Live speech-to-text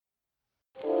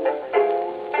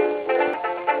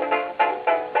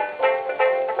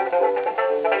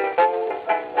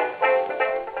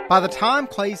By the time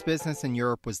Clay's business in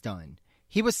Europe was done,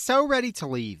 he was so ready to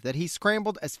leave that he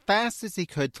scrambled as fast as he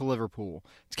could to Liverpool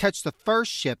to catch the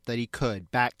first ship that he could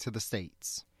back to the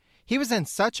States. He was in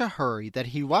such a hurry that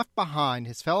he left behind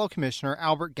his fellow commissioner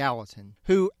Albert Gallatin,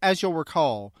 who, as you'll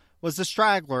recall, was the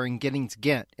straggler in getting to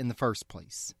Ghent in the first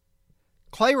place.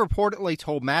 Clay reportedly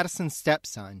told Madison's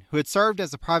stepson, who had served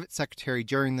as a private secretary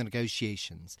during the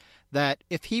negotiations, that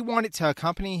if he wanted to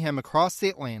accompany him across the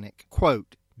Atlantic,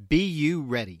 quote, "Be you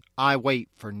ready. I wait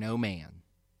for no man."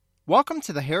 Welcome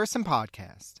to the Harrison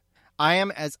Podcast. I am,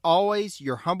 as always,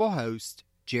 your humble host,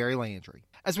 Jerry Landry.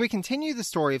 As we continue the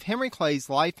story of Henry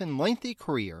Clay's life and lengthy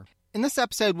career, in this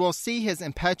episode we'll see his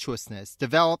impetuousness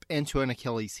develop into an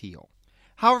Achilles heel.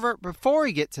 However, before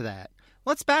we get to that,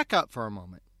 let's back up for a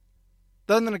moment.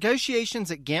 Though the negotiations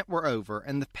at Ghent were over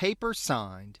and the papers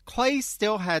signed, Clay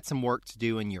still had some work to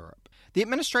do in Europe. The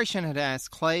administration had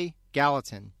asked Clay,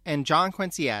 Gallatin, and John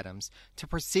Quincy Adams to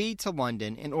proceed to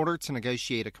London in order to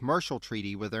negotiate a commercial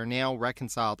treaty with their now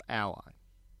reconciled ally.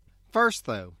 First,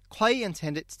 though, Clay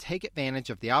intended to take advantage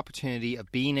of the opportunity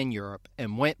of being in Europe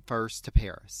and went first to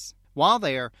Paris. While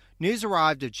there, news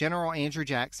arrived of General Andrew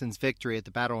Jackson's victory at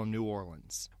the Battle of New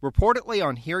Orleans. Reportedly,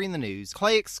 on hearing the news,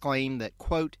 Clay exclaimed that,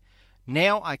 quote,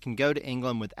 "Now I can go to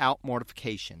England without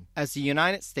mortification, as the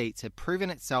United States had proven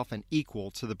itself an equal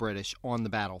to the British on the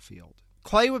battlefield."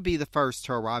 Clay would be the first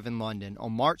to arrive in London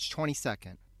on March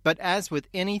 22nd, but as with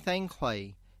anything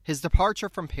Clay, his departure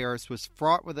from Paris was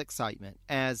fraught with excitement,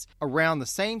 as, around the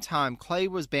same time Clay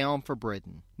was bound for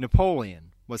Britain,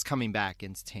 Napoleon was coming back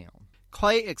into town.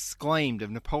 Clay exclaimed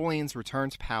of Napoleon's return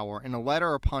to power in a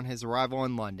letter upon his arrival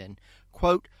in London,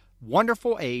 quote,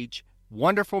 "Wonderful age,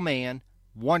 wonderful man,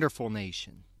 wonderful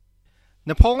nation."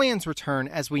 Napoleon's return,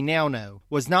 as we now know,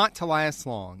 was not to last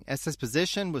long, as his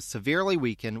position was severely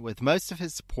weakened, with most of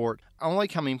his support only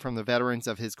coming from the veterans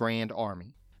of his Grand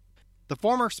Army. The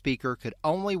former speaker could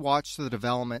only watch the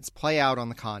developments play out on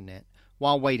the continent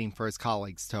while waiting for his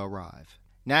colleagues to arrive.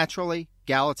 Naturally,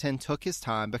 Gallatin took his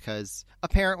time because,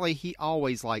 apparently, he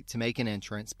always liked to make an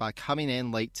entrance by coming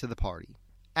in late to the party.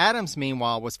 Adams,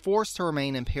 meanwhile, was forced to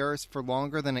remain in Paris for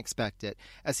longer than expected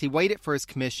as he waited for his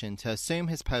commission to assume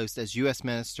his post as U.S.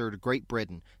 Minister to Great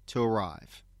Britain to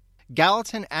arrive.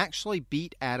 Gallatin actually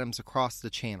beat Adams across the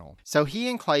Channel, so he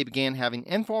and Clay began having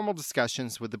informal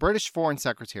discussions with the British Foreign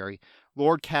Secretary,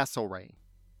 Lord Castlereagh.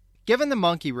 Given the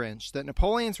monkey wrench that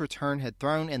Napoleon's return had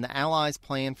thrown in the Allies'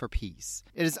 plan for peace,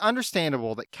 it is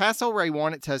understandable that Castlereagh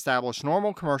wanted to establish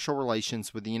normal commercial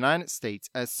relations with the United States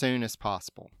as soon as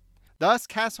possible. Thus,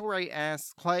 Castlereagh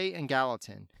asked Clay and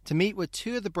Gallatin to meet with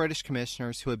two of the British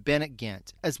commissioners who had been at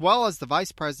Ghent, as well as the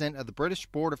Vice President of the British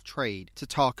Board of Trade, to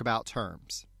talk about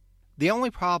terms. The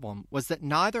only problem was that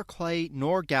neither Clay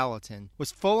nor Gallatin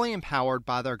was fully empowered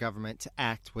by their government to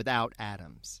act without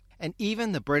Adams, and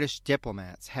even the British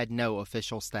diplomats had no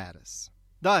official status.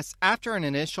 Thus, after an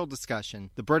initial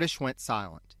discussion, the British went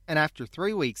silent, and after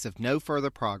 3 weeks of no further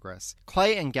progress,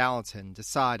 Clay and Gallatin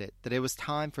decided that it was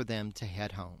time for them to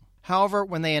head home. However,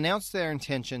 when they announced their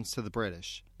intentions to the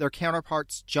British, their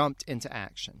counterparts jumped into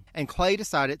action, and Clay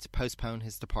decided to postpone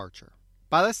his departure.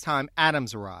 By this time,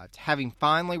 Adams arrived, having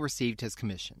finally received his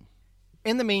commission.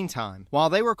 In the meantime, while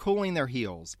they were cooling their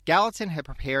heels, Gallatin had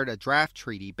prepared a draft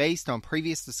treaty based on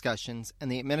previous discussions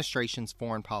and the administration's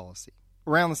foreign policy.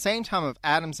 Around the same time of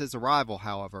Adams's arrival,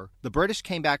 however, the British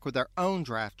came back with their own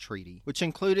draft treaty, which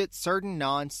included certain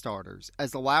non-starters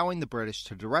as allowing the British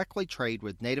to directly trade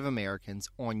with Native Americans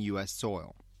on U.S.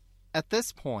 soil. At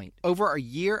this point, over a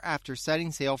year after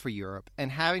setting sail for Europe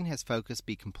and having his focus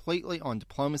be completely on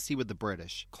diplomacy with the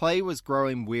British, Clay was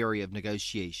growing weary of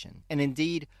negotiation, and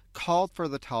indeed called for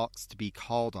the talks to be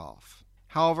called off.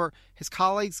 However, his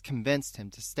colleagues convinced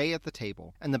him to stay at the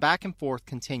table, and the back and forth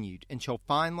continued until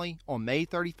finally, on May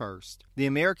 31st, the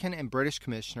American and British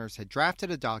commissioners had drafted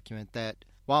a document that,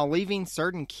 while leaving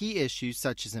certain key issues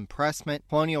such as impressment,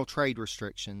 colonial trade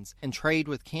restrictions, and trade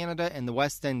with Canada and the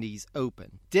West Indies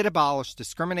open, did abolish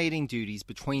discriminating duties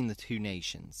between the two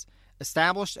nations,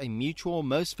 established a mutual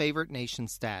most favored nation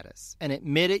status, and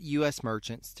admitted U.S.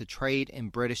 merchants to trade in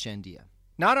British India.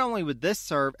 Not only would this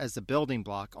serve as a building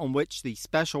block on which the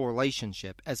special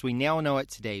relationship, as we now know it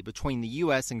today, between the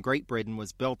U.S. and Great Britain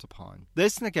was built upon,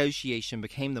 this negotiation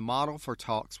became the model for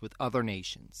talks with other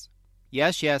nations.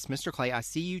 Yes, Mr. Clay, I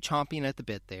see you chomping at the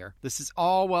bit there. This is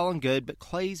all well and good, but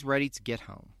Clay's ready to get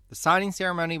home. The signing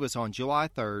ceremony was on July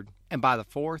 3rd, and by the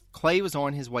 4th, Clay was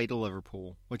on his way to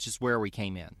Liverpool, which is where we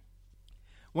came in.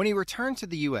 When he returned to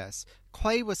the U.S.,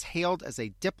 Clay was hailed as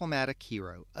a diplomatic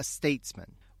hero, a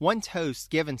statesman. One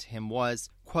toast given to him was,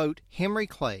 quote, "Henry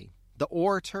Clay, the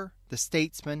orator, the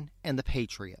statesman, and the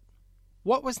patriot."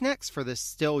 What was next for this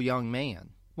still young man?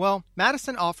 Well,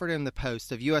 Madison offered him the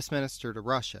post of U.S. Minister to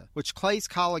Russia, which Clay's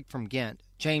colleague from Ghent,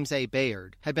 James A.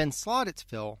 Bayard, had been slotted to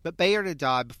fill, but Bayard had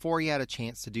died before he had a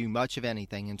chance to do much of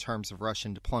anything in terms of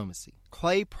Russian diplomacy.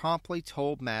 Clay promptly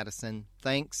told Madison,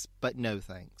 thanks, but no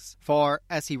thanks. For,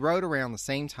 as he wrote around the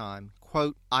same time,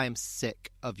 quote, I am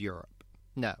sick of Europe.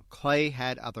 No, Clay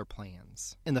had other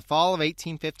plans. In the fall of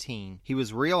 1815, he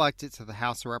was re-elected to the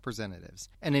House of Representatives,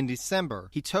 and in December,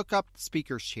 he took up the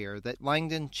Speaker's chair that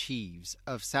Langdon Cheves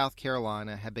of South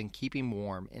Carolina had been keeping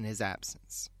warm in his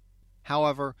absence.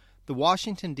 However, the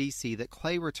Washington, D.C. that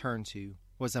Clay returned to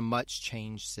was a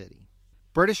much-changed city.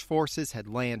 British forces had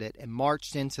landed and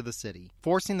marched into the city,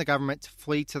 forcing the government to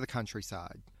flee to the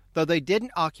countryside. Though they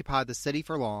didn't occupy the city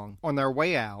for long, on their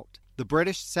way out, the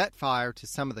British set fire to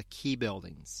some of the key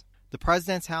buildings. The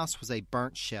President's house was a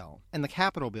burnt shell, and the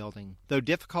Capitol building, though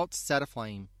difficult to set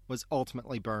aflame, was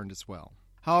ultimately burned as well.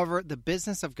 However, the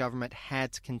business of government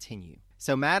had to continue,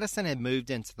 so Madison had moved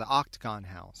into the Octagon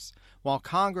House, while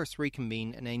Congress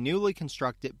reconvened in a newly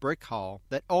constructed brick hall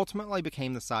that ultimately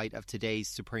became the site of today's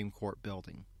Supreme Court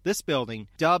building. This building,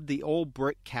 dubbed the Old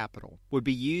Brick Capitol, would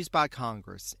be used by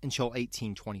Congress until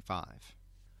 1825.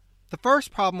 The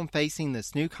first problem facing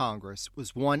this new Congress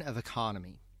was one of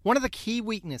economy. One of the key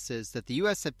weaknesses that the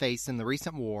U.S. had faced in the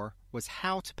recent war was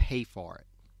how to pay for it.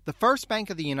 The First Bank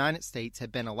of the United States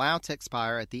had been allowed to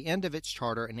expire at the end of its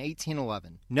charter in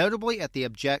 1811, notably at the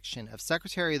objection of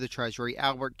Secretary of the Treasury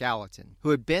Albert Gallatin,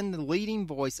 who had been the leading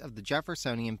voice of the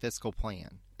Jeffersonian fiscal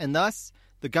plan. And thus,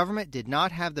 the government did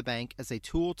not have the bank as a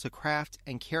tool to craft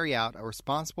and carry out a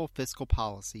responsible fiscal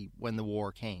policy when the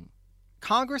war came.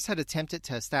 Congress had attempted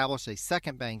to establish a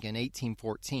second bank in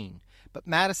 1814, but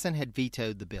Madison had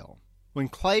vetoed the bill. When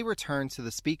Clay returned to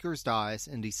the Speaker's dais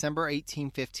in December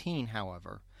 1815,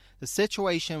 however, the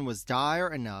situation was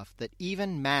dire enough that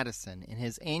even Madison, in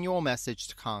his annual message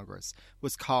to Congress,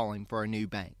 was calling for a new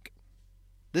bank.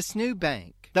 This new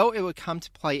bank, though it would come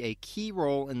to play a key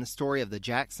role in the story of the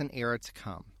Jackson era to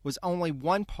come, was only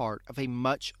one part of a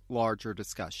much larger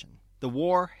discussion. The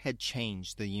war had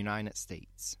changed the United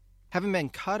States. Having been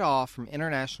cut off from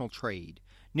international trade,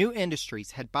 new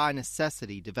industries had by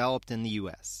necessity developed in the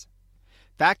U.S.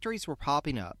 Factories were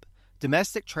popping up,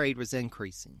 domestic trade was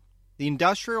increasing. The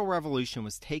Industrial Revolution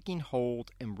was taking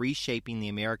hold and reshaping the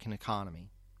American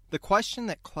economy. The question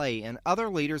that Clay and other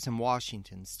leaders in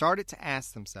Washington started to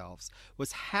ask themselves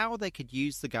was how they could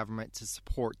use the government to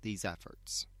support these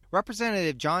efforts.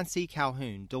 Representative John C.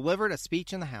 Calhoun delivered a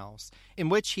speech in the House in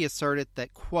which he asserted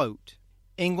that, quote,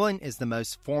 England is the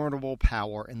most formidable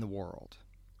power in the world.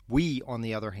 We, on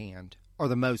the other hand, are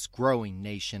the most growing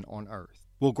nation on earth.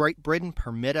 Will Great Britain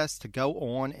permit us to go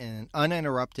on in an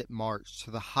uninterrupted march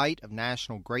to the height of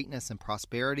national greatness and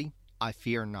prosperity? I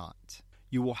fear not.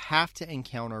 You will have to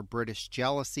encounter British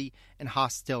jealousy and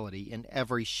hostility in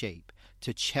every shape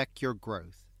to check your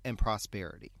growth and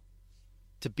prosperity.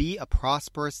 To be a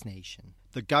prosperous nation,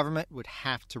 the government would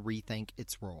have to rethink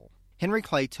its role. Henry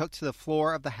Clay took to the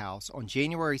floor of the House on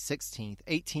January 16,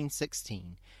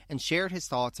 1816, and shared his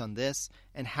thoughts on this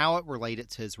and how it related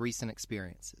to his recent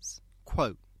experiences.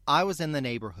 Quote, I was in the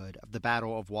neighborhood of the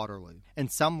Battle of Waterloo,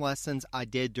 and some lessons I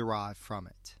did derive from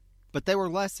it. But they were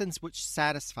lessons which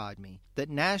satisfied me that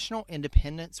national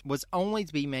independence was only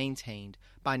to be maintained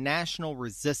by national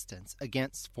resistance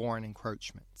against foreign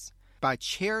encroachments, by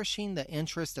cherishing the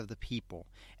interest of the people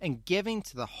and giving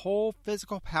to the whole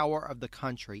physical power of the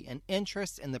country an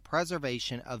interest in the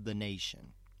preservation of the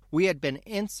nation. We had been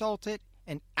insulted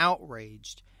and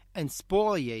outraged and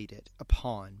spoliated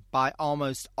upon by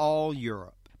almost all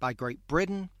Europe, by Great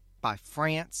Britain, by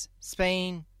France,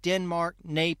 Spain, Denmark,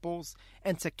 Naples,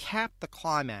 and to cap the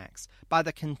climax, by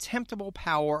the contemptible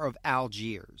power of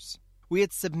Algiers. We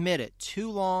had submitted too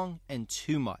long and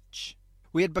too much.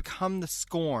 We had become the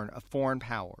scorn of foreign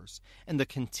powers and the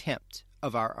contempt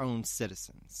of our own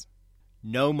citizens.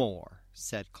 No more,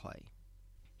 said Clay.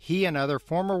 He and other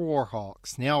former war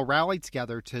hawks now rallied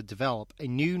together to develop a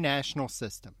new national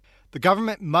system. The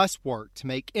government must work to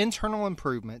make internal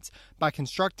improvements by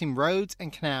constructing roads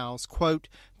and canals, quote,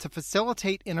 to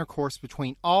facilitate intercourse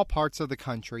between all parts of the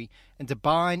country and to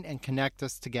bind and connect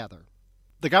us together.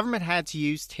 The government had to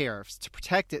use tariffs to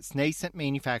protect its nascent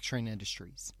manufacturing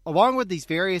industries. Along with these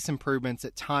various improvements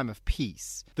at time of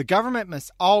peace, the government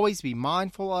must always be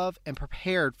mindful of and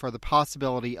prepared for the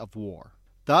possibility of war.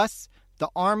 Thus, the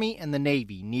Army and the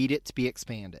Navy needed to be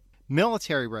expanded.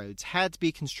 Military roads had to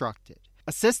be constructed.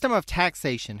 A system of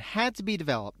taxation had to be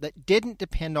developed that didn't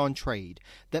depend on trade,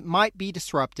 that might be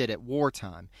disrupted at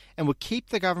wartime, and would keep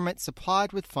the government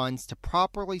supplied with funds to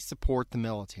properly support the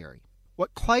military.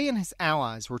 What Clay and his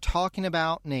allies were talking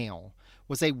about now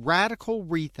was a radical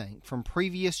rethink from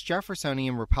previous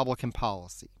Jeffersonian Republican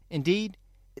policy. Indeed,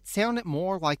 it sounded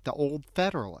more like the old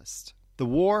Federalist. The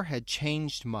war had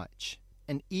changed much,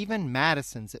 and even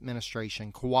Madison's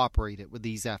administration cooperated with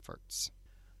these efforts.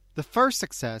 The first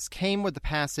success came with the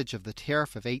passage of the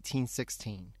Tariff of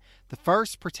 1816, the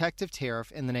first protective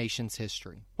tariff in the nation's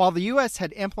history. While the U.S.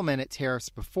 had implemented tariffs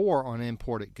before on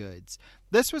imported goods,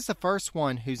 this was the first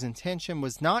one whose intention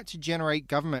was not to generate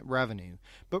government revenue,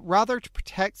 but rather to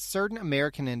protect certain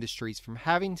American industries from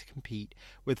having to compete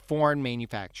with foreign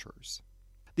manufacturers.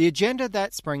 The agenda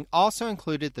that spring also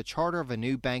included the charter of a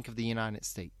new Bank of the United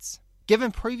States.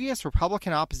 Given previous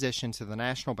Republican opposition to the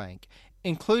National Bank,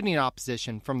 including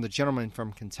opposition from the gentleman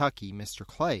from Kentucky, Mr.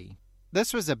 Clay,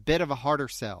 this was a bit of a harder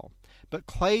sell, but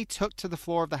Clay took to the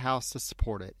floor of the House to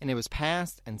support it, and it was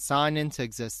passed and signed into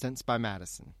existence by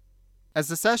Madison. As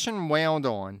the session wound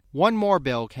on, one more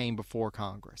bill came before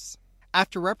Congress.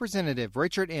 After Representative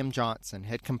Richard M. Johnson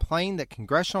had complained that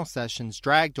congressional sessions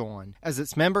dragged on as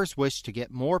its members wished to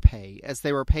get more pay as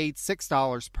they were paid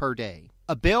 $6 per day,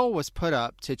 a bill was put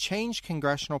up to change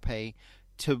congressional pay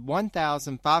to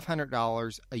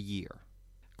 $1,500 a year.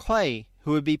 Clay,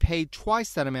 who would be paid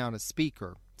twice that amount as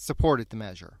Speaker, supported the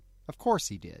measure. Of course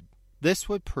he did. This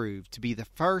would prove to be the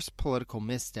first political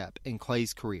misstep in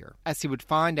Clay's career, as he would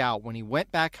find out when he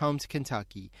went back home to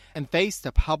Kentucky and faced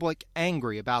a public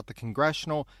angry about the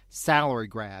congressional salary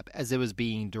grab as it was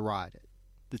being derided.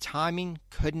 The timing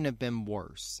couldn't have been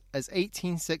worse, as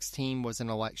 1816 was an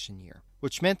election year,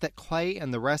 which meant that Clay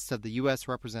and the rest of the U.S.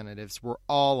 representatives were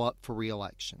all up for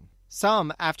re-election.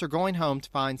 Some, after going home to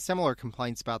find similar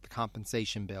complaints about the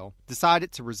compensation bill,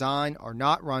 decided to resign or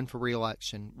not run for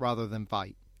re-election rather than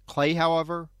fight. Clay,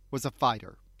 however, was a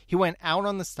fighter. He went out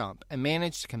on the stump and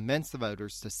managed to convince the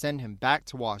voters to send him back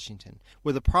to Washington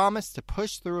with a promise to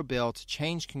push through a bill to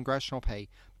change congressional pay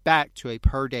back to a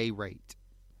per-day rate.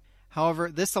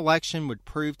 However, this election would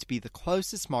prove to be the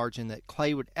closest margin that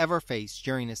Clay would ever face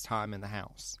during his time in the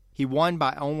House. He won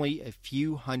by only a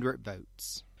few hundred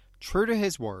votes. True to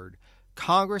his word,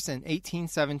 Congress in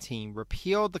 1817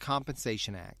 repealed the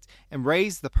Compensation Act and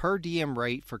raised the per diem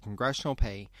rate for congressional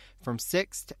pay from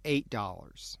 $6 to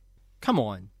 $8. Come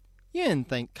on, you didn't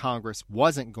think Congress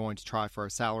wasn't going to try for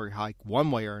a salary hike one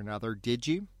way or another, did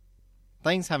you?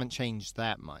 Things haven't changed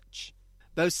that much.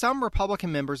 Though some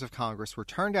Republican members of Congress were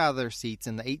turned out of their seats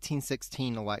in the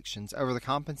 1816 elections over the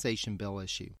compensation bill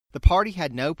issue, the party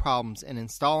had no problems in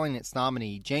installing its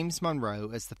nominee, James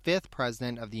Monroe, as the 5th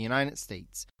President of the United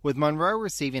States, with Monroe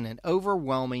receiving an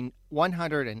overwhelming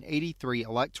 183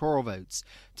 electoral votes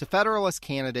to Federalist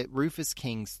candidate Rufus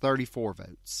King's 34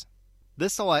 votes.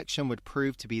 This election would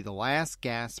prove to be the last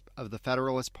gasp of the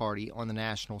Federalist Party on the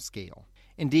national scale.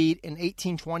 Indeed, in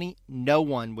 1820, no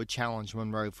one would challenge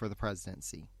Monroe for the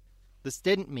presidency. This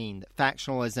didn't mean that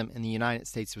factionalism in the United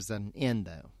States was at an end,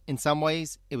 though. In some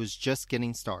ways, it was just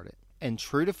getting started. And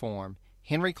true to form,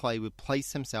 Henry Clay would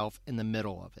place himself in the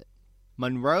middle of it.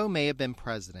 Monroe may have been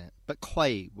president, but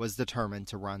Clay was determined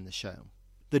to run the show.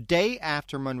 The day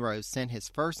after Monroe sent his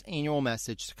first annual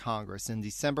message to Congress in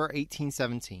December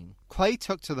 1817, Clay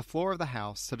took to the floor of the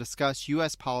House to discuss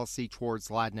U.S. policy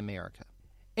towards Latin America.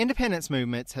 Independence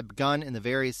movements had begun in the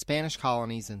various Spanish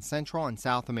colonies in Central and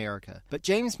South America, but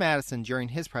James Madison during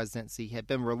his presidency had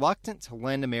been reluctant to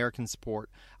lend American support,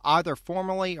 either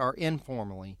formally or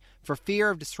informally, for fear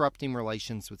of disrupting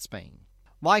relations with Spain.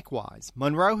 Likewise,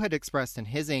 Monroe had expressed in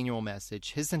his annual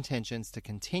message his intentions to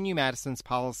continue Madison's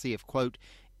policy of, quote,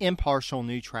 impartial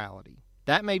neutrality.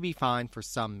 That may be fine for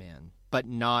some men, but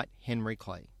not Henry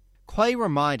Clay. Clay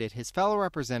reminded his fellow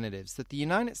representatives that the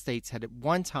United States had at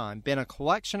one time been a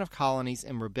collection of colonies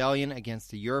in rebellion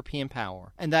against a European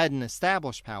power, and that an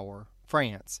established power,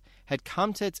 France, had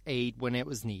come to its aid when it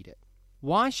was needed.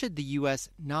 Why should the U.S.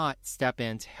 not step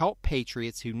in to help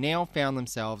patriots who now found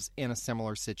themselves in a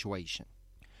similar situation?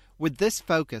 With this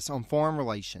focus on foreign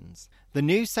relations, the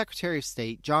new Secretary of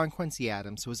State, John Quincy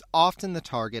Adams, was often the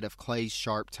target of Clay's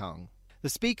sharp tongue. The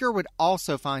Speaker would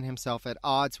also find himself at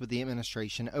odds with the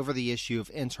administration over the issue of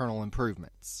internal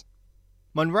improvements.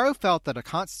 Monroe felt that a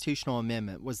constitutional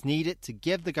amendment was needed to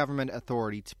give the government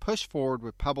authority to push forward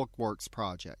with public works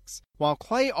projects, while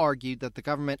Clay argued that the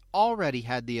government already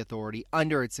had the authority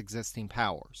under its existing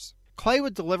powers. Clay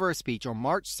would deliver a speech on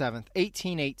March 7,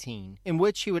 1818, in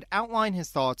which he would outline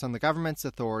his thoughts on the government's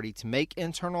authority to make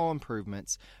internal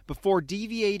improvements before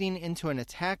deviating into an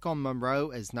attack on Monroe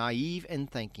as naive in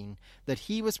thinking that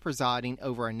he was presiding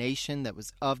over a nation that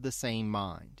was of the same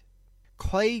mind.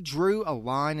 Clay drew a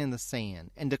line in the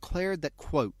sand and declared that,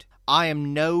 quote, I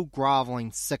am no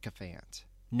groveling sycophant.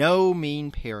 no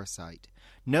mean parasite,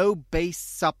 no base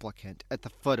supplicant at the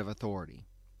foot of authority.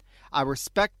 I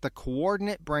respect the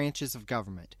coordinate branches of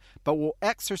government, but will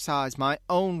exercise my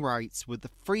own rights with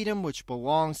the freedom which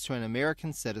belongs to an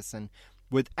American citizen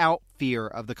without fear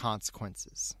of the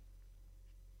consequences.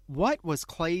 What was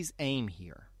Clay's aim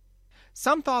here?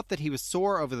 Some thought that he was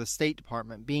sore over the State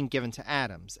Department being given to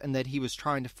Adams and that he was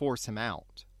trying to force him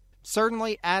out.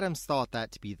 Certainly, Adams thought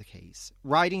that to be the case,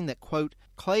 writing that, quote,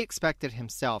 Clay expected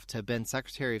himself to have been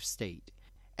Secretary of State,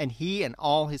 and he and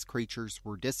all his creatures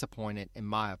were disappointed in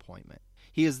my appointment.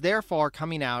 He is therefore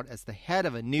coming out as the head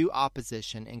of a new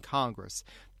opposition in Congress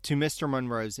to Mr.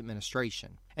 Monroe's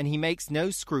administration, and he makes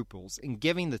no scruples in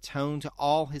giving the tone to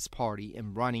all his party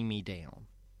in running me down.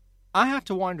 I have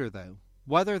to wonder, though,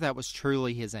 whether that was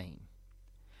truly his aim.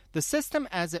 The system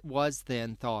as it was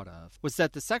then thought of was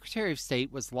that the Secretary of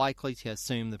State was likely to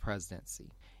assume the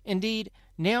presidency. Indeed,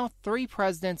 now 3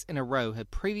 presidents in a row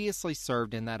had previously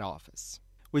served in that office.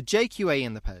 With JQA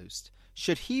in the post,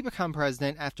 should he become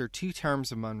president after 2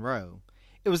 terms of Monroe,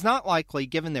 it was not likely,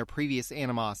 given their previous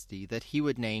animosity, that he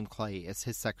would name Clay as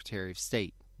his Secretary of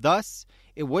State. Thus,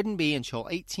 it wouldn't be until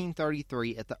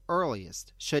 1833 at the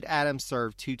earliest, should Adams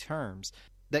serve 2 terms,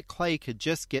 that Clay could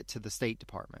just get to the State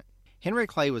Department. Henry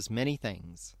Clay was many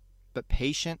things, but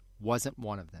patient wasn't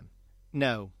one of them.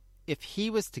 No, if he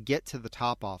was to get to the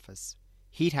top office,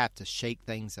 he'd have to shake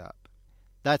things up.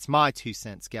 That's my 2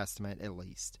 cents guesstimate, at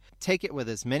least. Take it with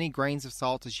as many grains of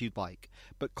salt as you'd like,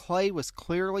 but Clay was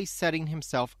clearly setting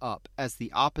himself up as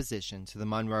the opposition to the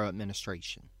Monroe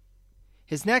administration.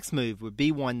 His next move would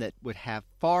be one that would have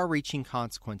far-reaching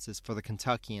consequences for the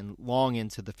Kentuckian long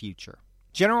into the future.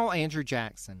 General Andrew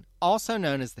Jackson, also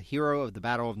known as the hero of the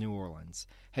Battle of New Orleans,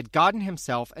 had gotten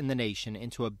himself and the nation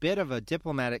into a bit of a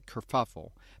diplomatic kerfuffle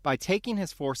by taking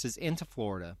his forces into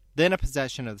Florida, then a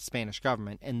possession of the Spanish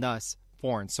government and thus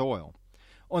foreign soil,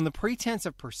 on the pretense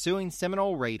of pursuing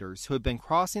Seminole raiders who had been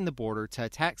crossing the border to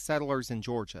attack settlers in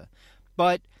Georgia.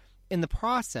 But in the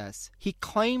process, he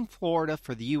claimed Florida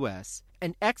for the U.S.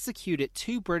 and executed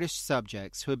 2 British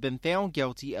subjects who had been found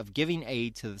guilty of giving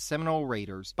aid to the Seminole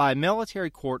raiders by a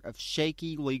military court of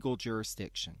shaky legal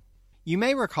jurisdiction. You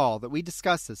may recall that we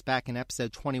discussed this back in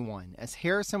episode 21, as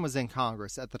Harrison was in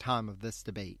Congress at the time of this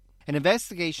debate. An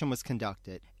investigation was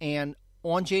conducted, and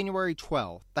on January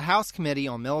 12th, the House Committee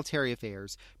on Military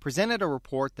Affairs presented a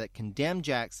report that condemned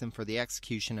Jackson for the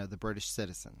execution of the British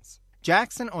citizens.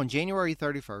 Jackson, on January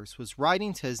 31st, was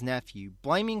writing to his nephew,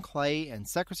 blaming Clay and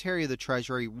Secretary of the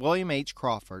Treasury William H.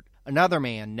 Crawford, another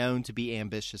man known to be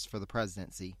ambitious for the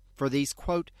presidency, for these,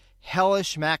 quote,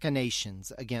 hellish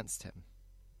machinations against him.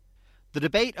 The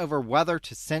debate over whether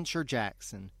to censure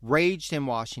Jackson raged in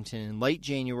Washington in late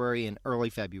January and early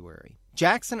February.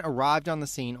 Jackson arrived on the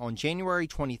scene on January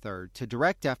 23rd to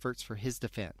direct efforts for his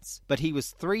defense, but he was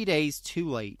 3 days too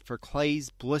late for Clay's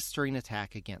blistering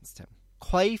attack against him.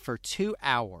 Clay, for 2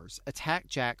 hours, attacked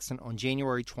Jackson on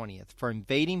January 20th for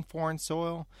invading foreign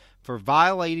soil, for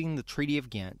violating the Treaty of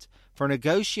Ghent, for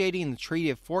negotiating the Treaty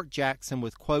of Fort Jackson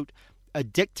with, quote, a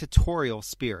dictatorial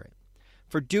spirit,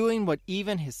 for doing what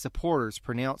even his supporters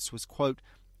pronounced was, quote,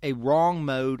 a wrong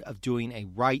mode of doing a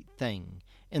right thing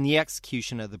in the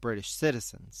execution of the British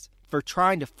citizens, for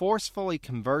trying to forcefully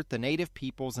convert the native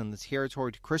peoples in the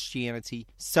territory to Christianity,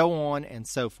 so on and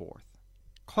so forth.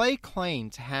 Clay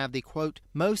claimed to have the, quote,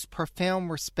 most profound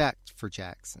respect for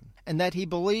Jackson, and that he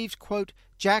believed, quote,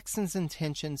 Jackson's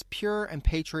intentions pure and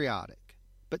patriotic.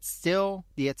 But still,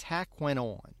 the attack went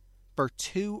on for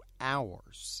 2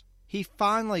 hours. He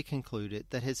finally concluded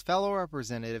that his fellow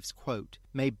representatives, quote,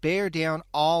 may bear down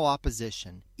all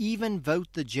opposition, even vote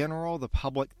the general the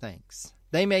public thinks.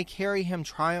 They may carry him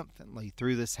triumphantly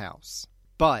through this House.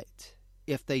 But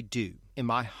if they do, in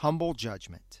my humble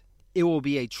judgment, it will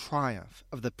be a triumph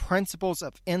of the principles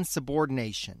of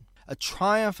insubordination, a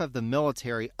triumph of the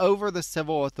military over the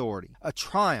civil authority, a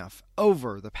triumph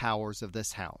over the powers of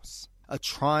this House, a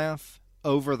triumph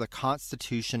over the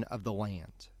Constitution of the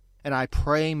land. And I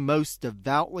pray most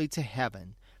devoutly to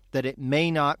heaven that it may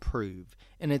not prove,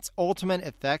 in its ultimate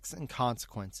effects and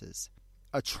consequences,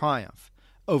 a triumph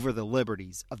over the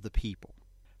liberties of the people.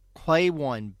 Clay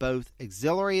won both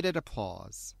exhilarated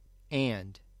applause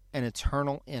and an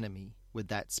eternal enemy with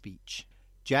that speech.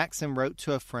 Jackson wrote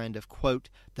to a friend of, quote,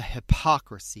 the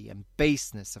hypocrisy and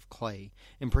baseness of Clay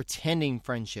in pretending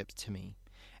friendship to me,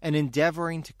 and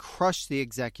endeavoring to crush the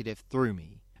executive through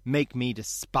me, make me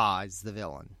despise the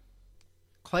villain.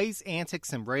 Clay's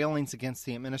antics and railings against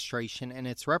the administration and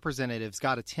its representatives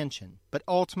got attention, but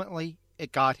ultimately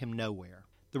it got him nowhere.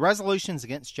 The resolutions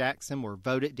against Jackson were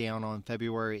voted down on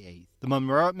February 8th. The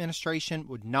Monroe administration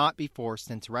would not be forced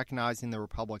into recognizing the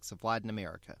republics of Latin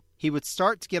America. He would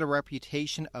start to get a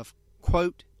reputation of,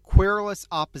 quote, querulous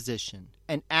opposition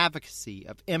and advocacy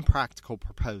of impractical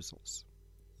proposals.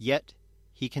 Yet,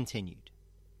 he continued.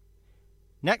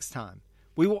 Next time,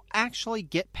 we will actually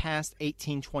get past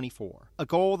 1824, a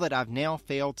goal that I've now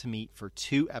failed to meet for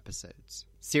 2 episodes.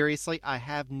 Seriously, I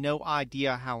have no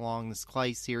idea how long this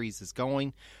Clay series is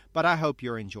going, but I hope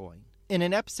you're enjoying. In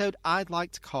an episode I'd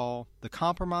like to call The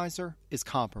Compromiser is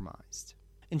Compromised.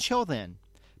 Until then,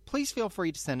 please feel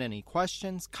free to send any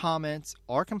questions, comments,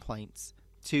 or complaints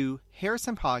to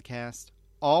harrisonpodcast,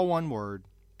 all one word,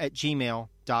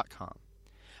 @gmail.com.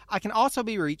 I can also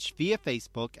be reached via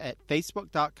Facebook at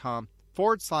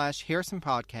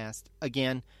facebook.com/harrisonpodcast,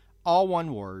 again, all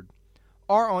one word,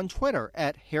 or on Twitter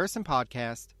at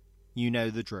harrisonpodcast. You know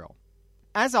the drill.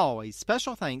 As always,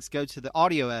 special thanks go to the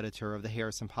audio editor of the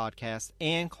Harrison Podcast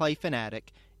and Clay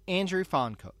fanatic, Andrew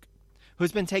Foncook, who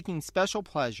has been taking special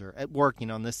pleasure at working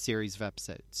on this series of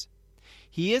episodes.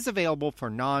 He is available for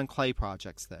non-Clay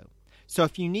projects, though, so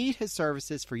if you need his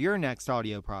services for your next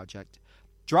audio project,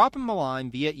 drop him a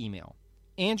line via email,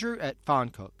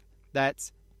 Andrew@Foncook,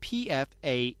 that's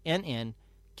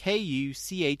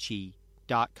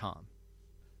PFANNKUCHE.com.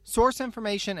 Source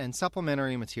information and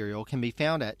supplementary material can be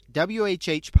found at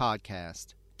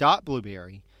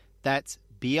whhpodcast.blueberry, that's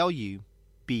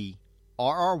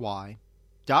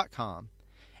BLUBRRY.com,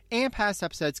 and past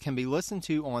episodes can be listened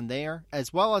to on there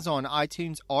as well as on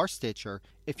iTunes or Stitcher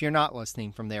if you're not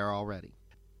listening from there already.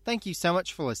 Thank you so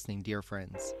much for listening, dear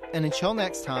friends, and until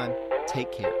next time,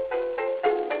 take care.